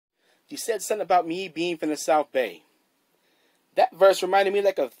She said something about me being from the South Bay. That verse reminded me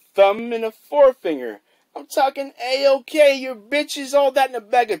like a thumb and a forefinger. I'm talking A-OK, your bitch is all that in a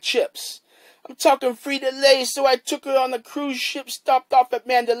bag of chips. I'm talking Free-to-Lay, so I took her on the cruise ship, stopped off at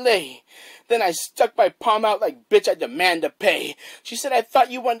Mandalay. Then I stuck my palm out like, bitch, I demand to pay. She said, I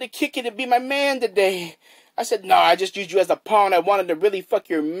thought you wanted to kick it and be my man today. I said, no, I just used you as a pawn. I wanted to really fuck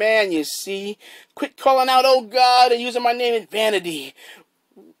your man, you see. Quit calling out, oh God, and using my name in vanity.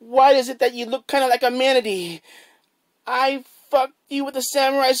 Why is it that you look kind of like a manatee? I fucked you with a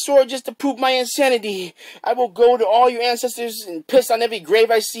samurai sword just to prove my insanity. I will go to all your ancestors and piss on every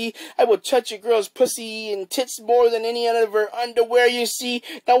grave I see. I will touch your girl's pussy and tits more than any of her underwear you see.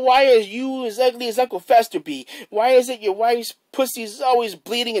 Now why are you as ugly as Uncle Fester be? Why is it your wife's pussy's always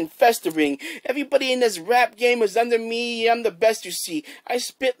bleeding and festering? Everybody in this rap game is under me. I'm the best you see. I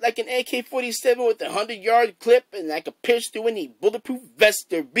spit like an AK-47 with a 100-yard clip, and I can pierce through any bulletproof vest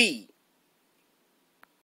there be.